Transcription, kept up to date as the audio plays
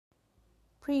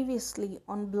Previously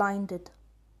on Blinded.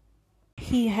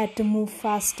 He had to move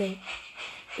faster.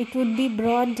 It would be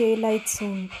broad daylight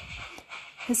soon.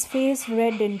 His face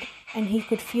reddened and he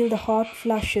could feel the hot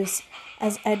flushes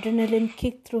as adrenaline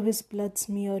kicked through his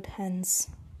blood-smeared hands.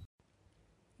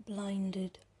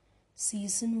 Blinded,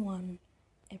 Season 1,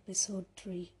 Episode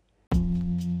 3.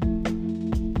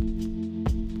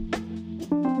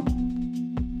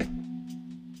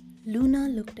 Luna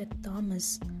looked at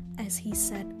Thomas as he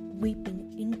sat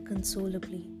weeping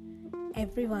inconsolably.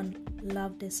 Everyone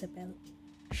loved Isabel.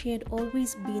 She had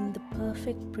always been the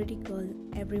perfect pretty girl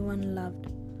everyone loved,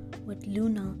 but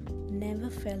Luna never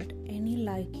felt any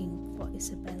liking for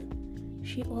Isabel.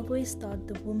 She always thought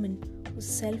the woman was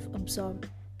self-absorbed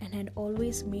and had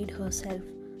always made herself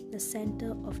the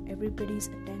center of everybody's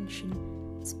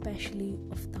attention, especially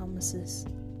of Thomas's.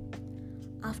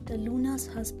 After Luna's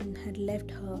husband had left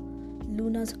her,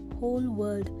 Luna's whole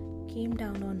world came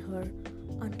down on her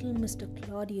until Mr.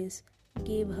 Claudius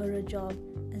gave her a job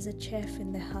as a chef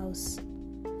in the house.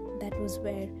 That was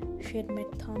where she had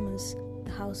met Thomas,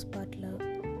 the house butler,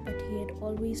 but he had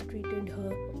always treated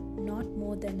her not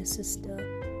more than a sister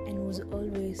and was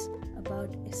always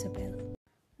about Isabel.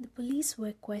 The police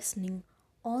were questioning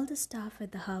all the staff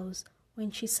at the house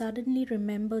when she suddenly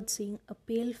remembered seeing a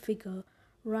pale figure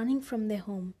running from their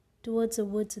home towards the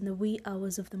woods in the wee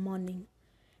hours of the morning.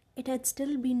 It had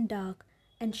still been dark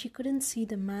and she couldn't see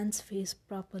the man's face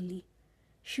properly.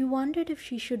 She wondered if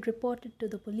she should report it to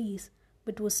the police,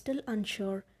 but was still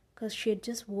unsure because she had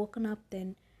just woken up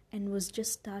then and was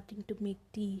just starting to make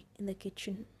tea in the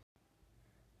kitchen.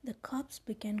 The cops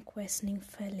began questioning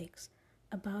Felix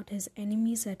about his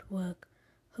enemies at work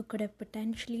who could have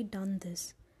potentially done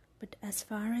this, but as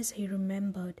far as he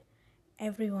remembered,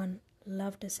 everyone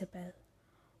loved Isabel.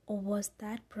 Or was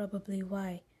that probably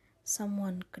why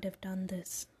someone could have done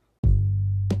this?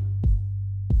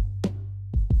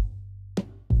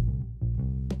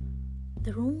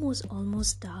 The room was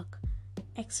almost dark,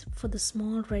 except for the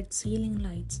small red ceiling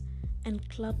lights and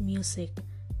club music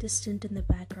distant in the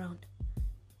background.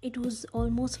 It was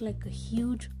almost like a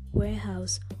huge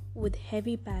warehouse with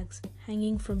heavy bags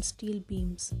hanging from steel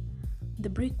beams. The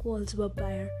brick walls were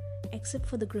bare except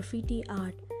for the graffiti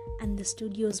art and the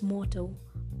studio's motto,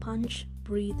 "Punch,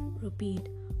 Breathe, Repeat,"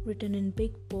 written in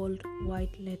big bold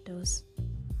white letters.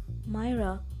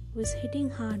 Myra was hitting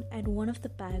hard at one of the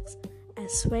bags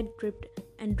as sweat dripped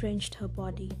and drenched her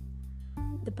body.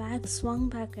 The bag swung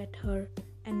back at her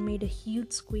and made a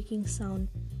huge squeaking sound,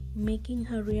 making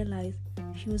her realize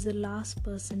she was the last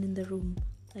person in the room,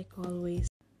 like always.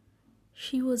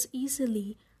 She was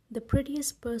easily the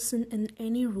prettiest person in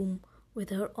any room, with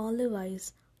her olive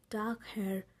eyes, dark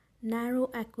hair, narrow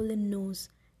aquiline nose,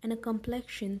 and a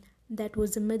complexion that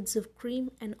was a mix of cream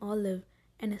and olive,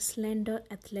 and a slender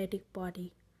athletic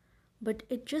body. But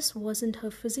it just wasn't her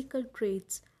physical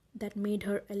traits that made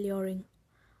her alluring.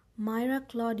 Myra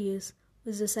Claudius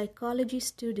was a psychology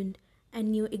student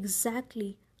and knew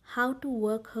exactly how to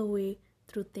work her way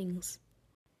through things.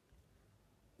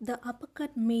 The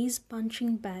uppercut maze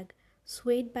punching bag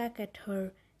swayed back at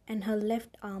her and her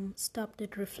left arm stopped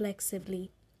it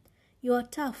reflexively. "You are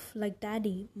tough like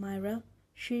Daddy, Myra,"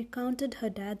 she recounted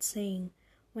her dad saying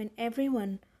when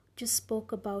everyone just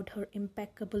spoke about her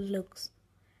impeccable looks.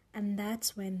 And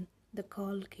that's when the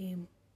call came.